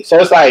company. So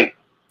it's like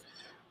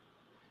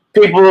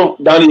people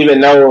don't even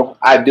know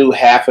I do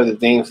half of the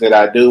things that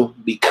I do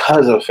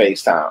because of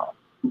FaceTime.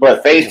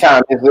 But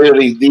FaceTime is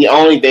literally the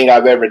only thing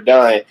I've ever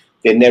done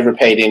that never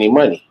paid any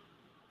money.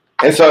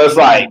 And so it's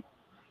like,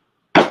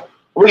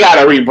 we got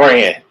to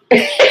rebrand.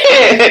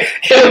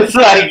 It's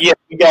like,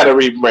 we got to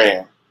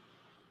rebrand.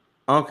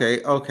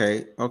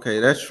 Okay.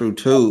 That's true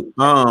too.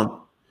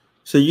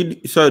 So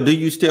do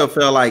you still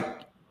feel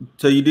like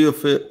so you do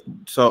feel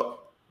so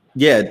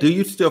yeah, do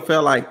you still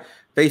feel like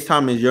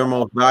FaceTime is your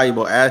most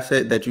valuable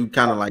asset that you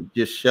kind of like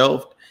just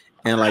shelved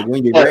and like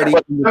when you're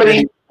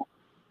ready,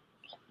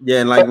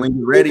 yeah, and like when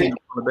you're ready to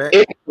pull it back?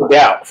 It's no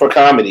doubt for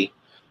comedy.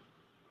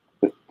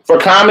 For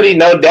comedy,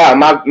 no doubt.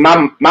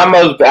 My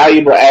most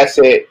valuable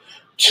asset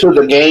to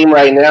the game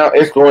right now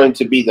is going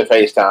to be the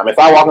FaceTime. If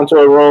I walk into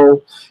a room,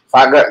 if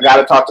I got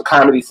to talk to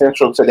Comedy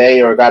Central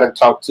today or got to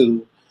talk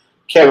to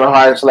Kevin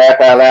Hart's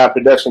Laugh Out Loud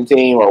production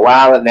team or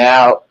Wild 'N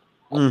Out,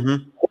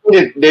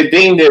 the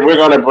thing that we're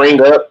going to bring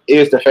up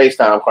is the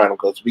FaceTime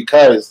Chronicles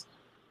because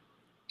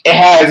it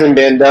hasn't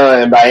been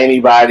done by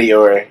anybody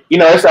or,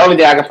 it's the only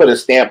thing I can put a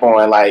stamp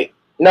on. Like,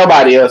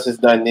 nobody else has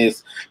done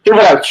this.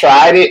 People have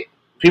tried it.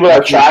 People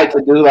have tried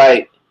to do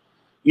like,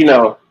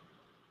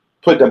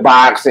 put the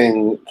box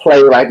and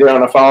play like they're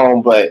on the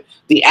phone, but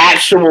the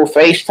actual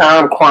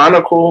FaceTime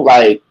Chronicle,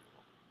 like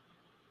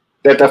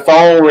that the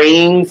phone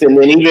rings and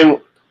then even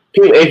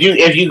people,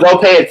 if you go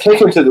pay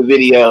attention to the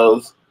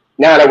videos,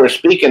 now that we're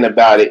speaking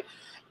about it,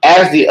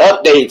 as the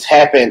updates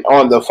happen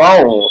on the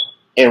phone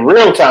in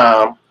real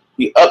time,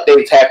 the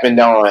updates happened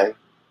on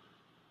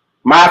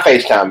my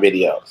FaceTime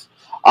videos.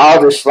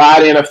 All the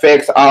slide-in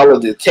effects, all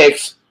of the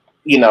text,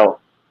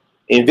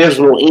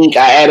 invisible ink.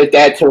 I added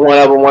that to one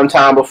of them one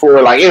time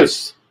before. Like it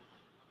was.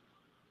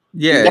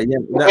 Yeah.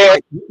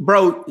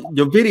 Bro,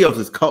 your videos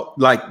is cold.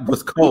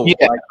 Was cold.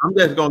 Yeah. Like, I'm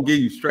just gonna give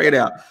you straight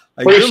out.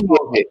 Like, Appreciate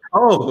it.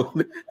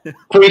 Cold.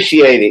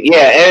 Appreciate it.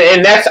 Yeah,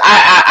 and that's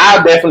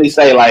I'll definitely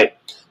say like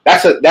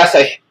that's a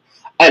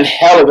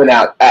hell of an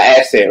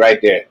asset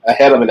right there. A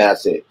hell of an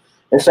asset.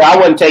 And so I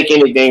wouldn't take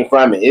anything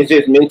from it. It's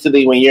just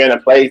mentally when you're in a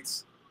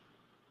place.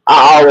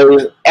 I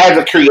always, as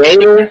a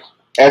creator,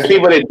 as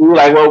people that do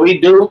like what we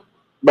do,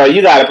 bro,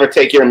 you got to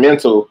protect your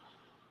mental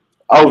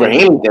over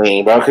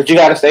anything, bro, because you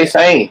got to stay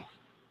sane.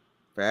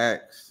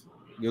 Facts.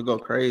 You'll go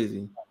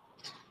crazy.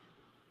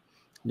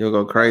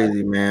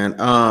 Man.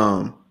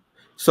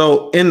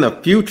 So in the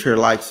future,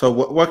 like, so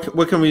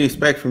what can we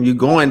expect from you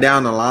going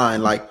down the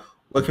line? Like,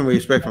 what can we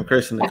expect from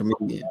Christian the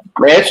comedian?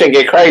 Man, it should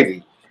get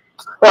crazy.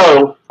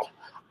 So,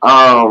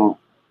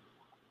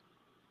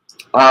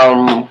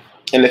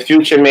 in the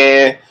future,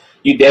 man,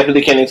 you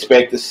definitely can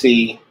expect to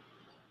see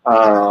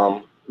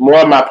more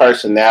of my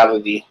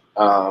personality.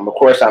 Of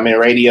course, I'm in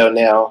radio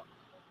now,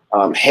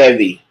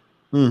 heavy.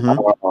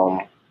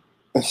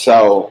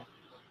 So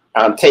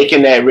I'm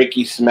taking that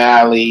Ricky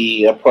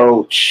Smiley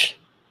approach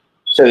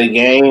to the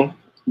game.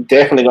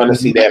 Definitely going to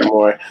see that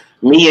more.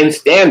 Me in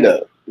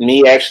stand-up.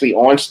 Me actually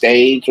on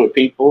stage with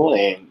people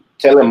and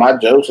telling my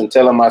jokes and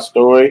telling my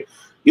story.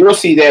 You'll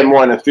see that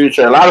more in the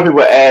future. A lot of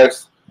people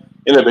ask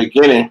in the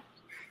beginning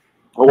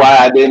why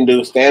I didn't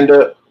do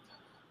stand-up.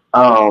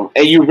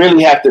 And you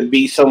really have to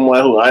be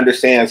someone who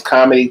understands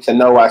comedy to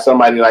know why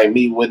somebody like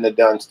me wouldn't have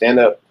done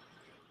stand-up.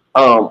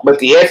 But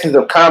the essence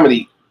of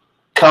comedy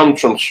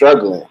comes from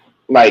struggling.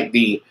 Like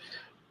the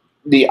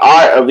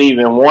art of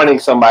even wanting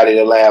somebody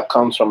to laugh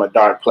comes from a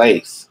dark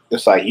place.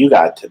 It's like you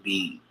got to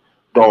be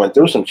going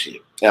through some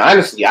shit. And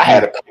honestly, I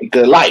had a pretty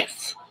good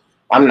life.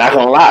 I'm not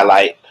gonna lie.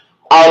 Like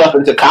all up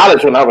into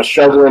college when I was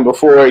struggling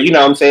before,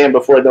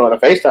 before doing the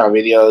FaceTime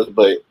videos,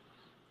 but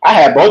I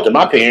had both of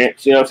my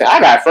parents, I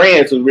got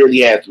friends who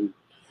really had some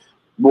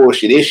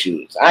bullshit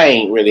issues. I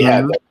ain't really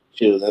had those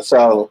issues. And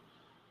so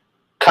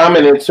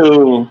coming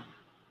into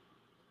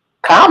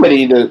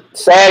comedy, the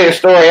saddest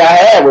story I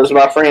had was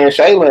my friend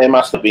Shayla and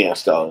my stuff being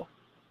stolen.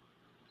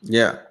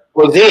 Yeah.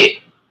 Was it.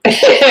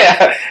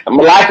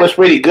 My life was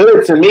pretty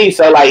good to me.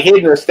 So like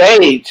hitting the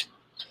stage,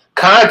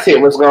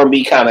 content was going to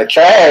be kind of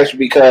trash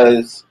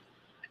because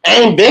I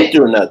ain't been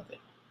through nothing.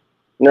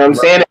 You know what I'm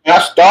saying? When I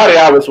started,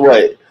 I was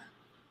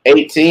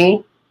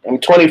 18. I'm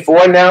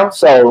 24 now,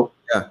 so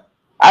yeah.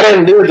 I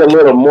done lived a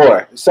little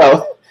more.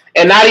 So,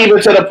 and not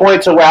even to the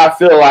point to where I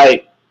feel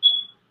like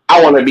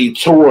I want to be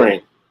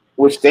touring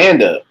with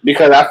stand-up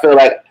because I feel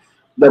like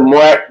the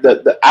more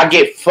I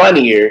get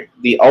funnier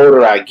the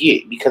older I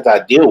get because I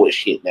deal with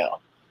shit now.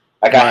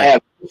 Like I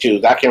have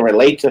issues. I can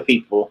relate to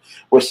people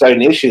with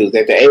certain issues.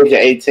 At the age of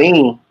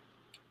 18,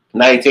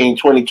 19,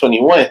 20,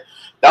 21,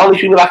 the only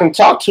people I can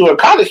talk to are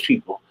college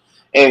people.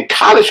 And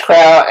college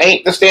crowd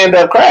ain't the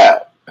stand-up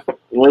crowd.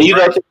 When you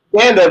go to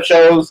stand-up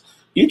shows,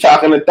 you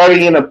talking to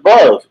 30 and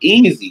above,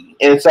 easy.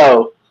 And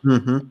so I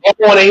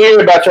want to hear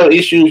about your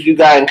issues you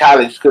got in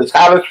college because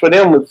college for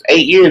them was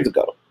 8 years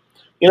ago.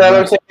 You know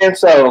what I'm saying?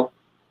 So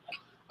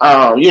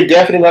you're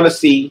definitely going to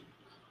see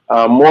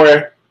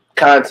more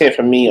content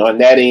from me on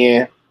that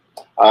end.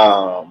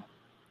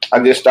 I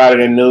just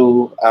started a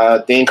new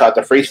thing called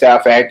the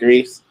Freestyle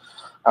Factories.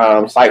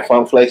 It's like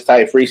Funk Flex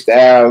type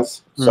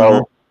freestyles.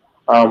 So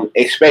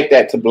expect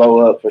that to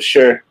blow up for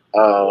sure.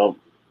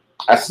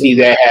 I see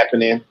that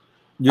happening.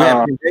 You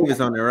had Penn Davis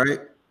on there, right?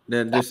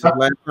 This is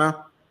last time?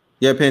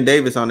 You had Penn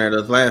Davis on there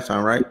this last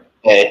time, right?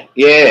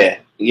 Yeah.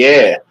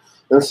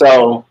 And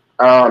so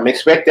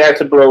expect that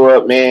to blow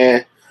up,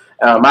 man.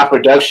 My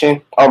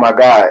production, oh my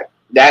God.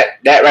 That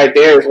right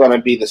there is going to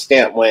be the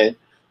stamp when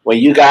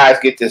you guys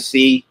get to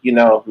see,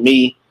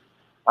 me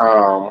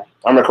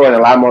I'm recording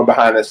a lot more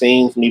behind the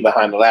scenes, me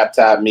behind the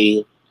laptop,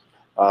 me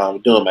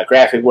doing my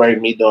graphic work,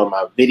 me doing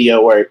my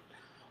video work.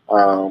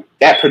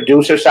 That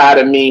producer side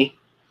of me,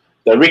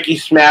 the Ricky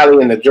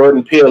Smiley and the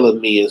Jordan Peele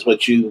of me is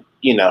what you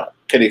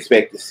could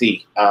expect to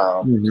see.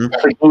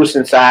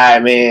 Producing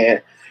side,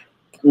 man,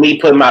 me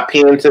putting my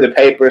pen to the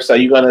paper. So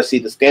you're gonna see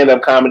the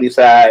stand-up comedy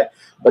side,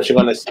 but you're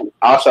gonna see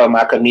also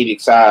my comedic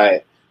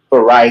side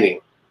for writing.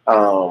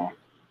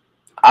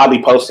 I'll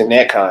be posting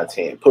that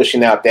content,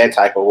 pushing out that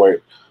type of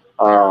work.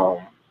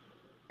 And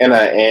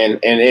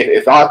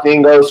if all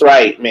thing goes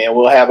right, man,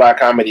 we'll have our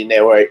comedy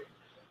network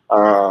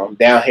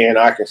down here in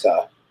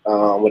Arkansas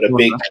with a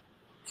big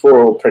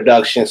full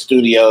production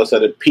studio, so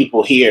the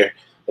people here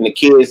and the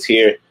kids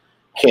here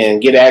can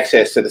get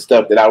access to the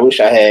stuff that I wish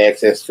I had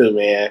access to,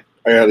 man,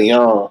 early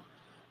on.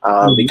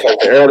 Because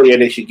the earlier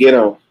that you get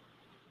them,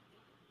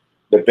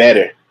 the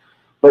better.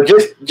 But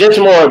just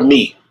more of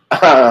me.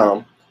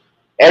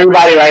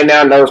 Everybody right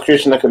now knows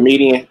Christian the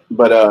comedian,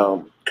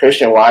 but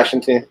Christian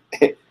Washington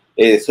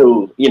is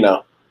who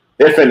they're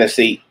finna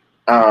see.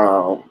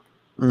 And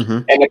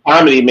the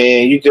comedy,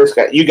 man, you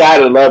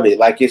gotta love it.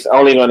 Like, it's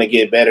only gonna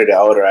get better the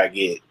older I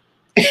get.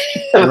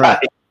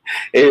 Like,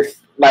 it's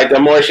like the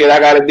more shit I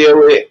gotta deal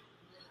with,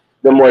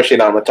 the more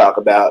shit I'm gonna talk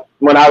about.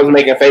 When I was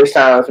making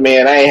FaceTimes,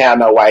 man, I ain't have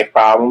no white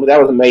problem.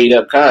 That was made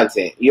up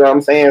content. You know what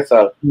I'm saying?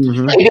 So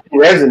it didn't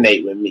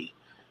resonate with me.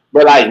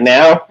 But like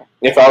now,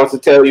 if I was to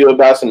tell you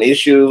about some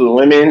issues with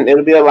women,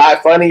 it'll be a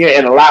lot funnier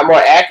and a lot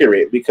more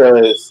accurate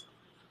because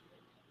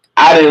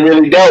I didn't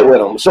really deal with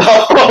them.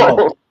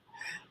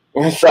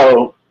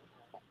 So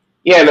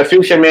yeah, in the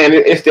future, man,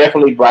 it's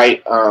definitely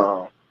bright.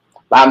 A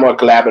lot more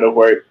collaborative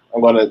work.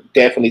 I'm gonna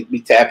definitely be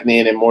tapping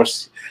in and more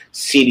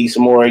cities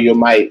more. You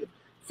might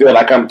feel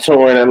like I'm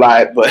touring a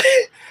lot, but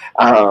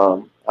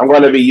I'm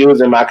going to be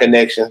using my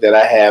connections that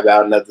I have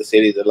out in other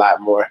cities a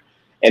lot more.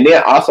 And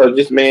then also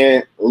just,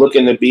 man,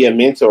 looking to be a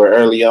mentor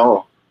early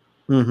on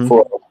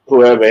for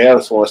whoever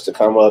else wants to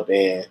come up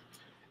and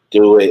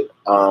do it.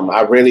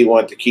 I really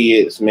want the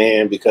kids,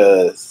 man,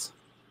 because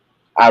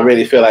I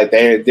really feel like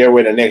they're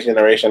where the next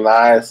generation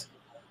lies.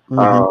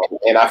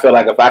 And I feel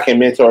like if I can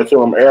mentor to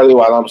them early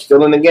while I'm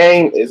still in the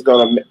game, it's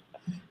going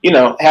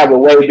to have a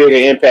way bigger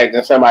impact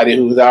than somebody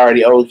who's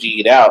already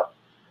OG'd out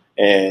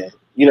and,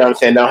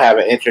 don't have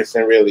an interest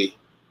in really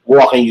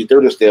walking you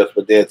through the steps,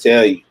 but they'll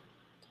tell you.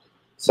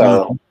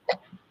 So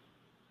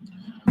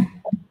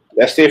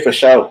that's it for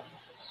sure.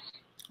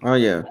 Oh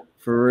yeah,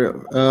 for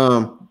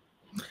real.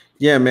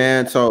 Yeah,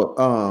 man.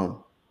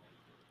 So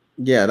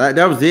yeah,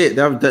 that was it.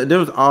 That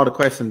was all the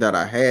questions that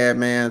I had,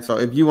 man. So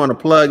if you want to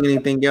plug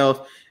anything else,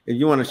 if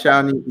you want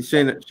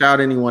to shout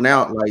anyone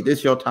out, like,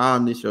 this your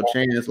time, this your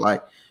chance,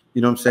 like,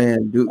 you know what I'm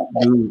saying? Do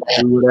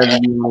whatever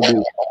you want to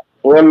do.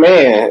 Well,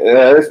 man,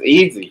 it's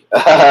easy.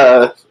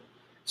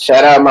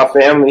 Shout out my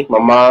family, my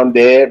mom,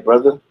 dad,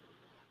 brother,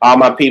 all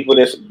my people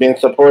that's been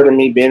supporting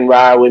me, been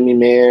riding with me,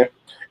 man.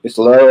 It's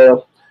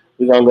love.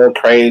 We're going to go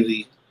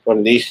crazy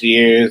from this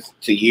years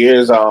to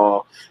years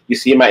on. You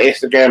see my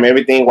Instagram,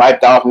 everything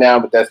wiped off now,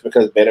 but that's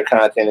because better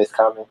content is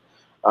coming.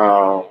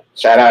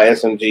 Shout out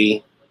SMG, you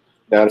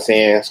know what I'm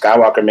saying?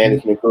 Skywalker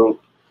Management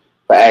Group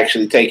for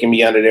actually taking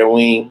me under their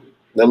wing.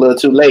 A little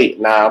too late.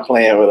 Nah, I'm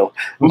playing with them.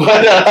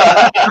 But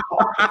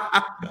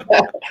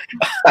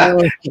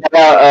shout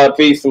out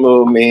Peace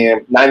Move,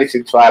 man.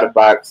 96 Fighter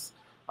Box.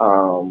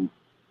 My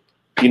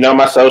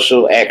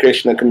social at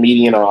Christian the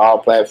Comedian on all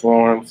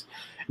platforms.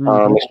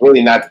 It's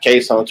really not the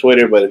case on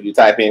Twitter, but if you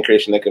type in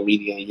Christian the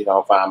Comedian, you're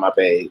gonna find my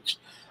page.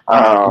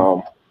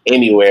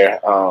 Anywhere.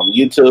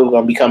 YouTube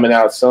gonna be coming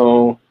out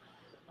soon.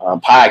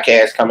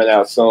 Podcast coming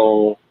out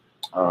soon.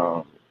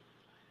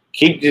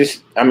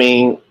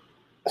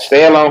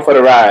 Stay along for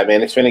the ride,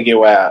 man. It's finna get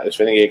wild. It's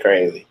finna get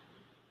crazy.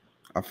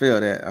 I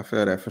feel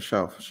that for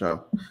sure.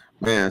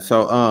 Man,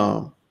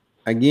 so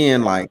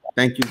again, like,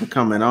 thank you for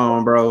coming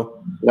on,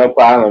 bro. No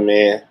problem,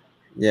 man.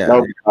 Yeah.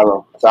 No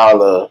problem. It's all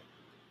love.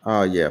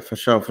 Oh yeah, for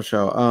sure.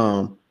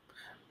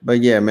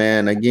 But yeah,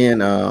 man, again,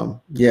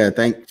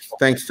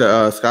 thanks to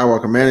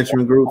Skywalker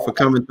Management Group for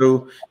coming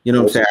through. You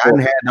know what I'm saying? I done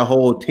had the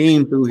whole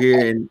team through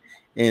here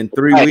in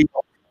 3 weeks.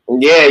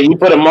 Yeah, you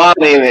put them all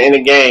in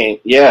the game.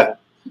 Yeah.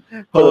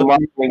 You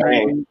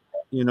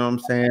know what I'm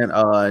saying?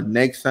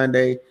 Next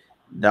Sunday,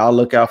 y'all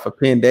look out for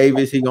Penn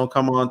Davis. He gonna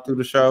come on through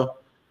the show.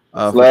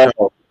 For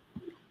sure.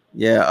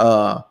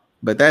 Yeah,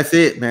 but that's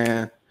it,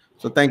 man.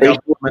 So thank y'all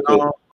for coming on.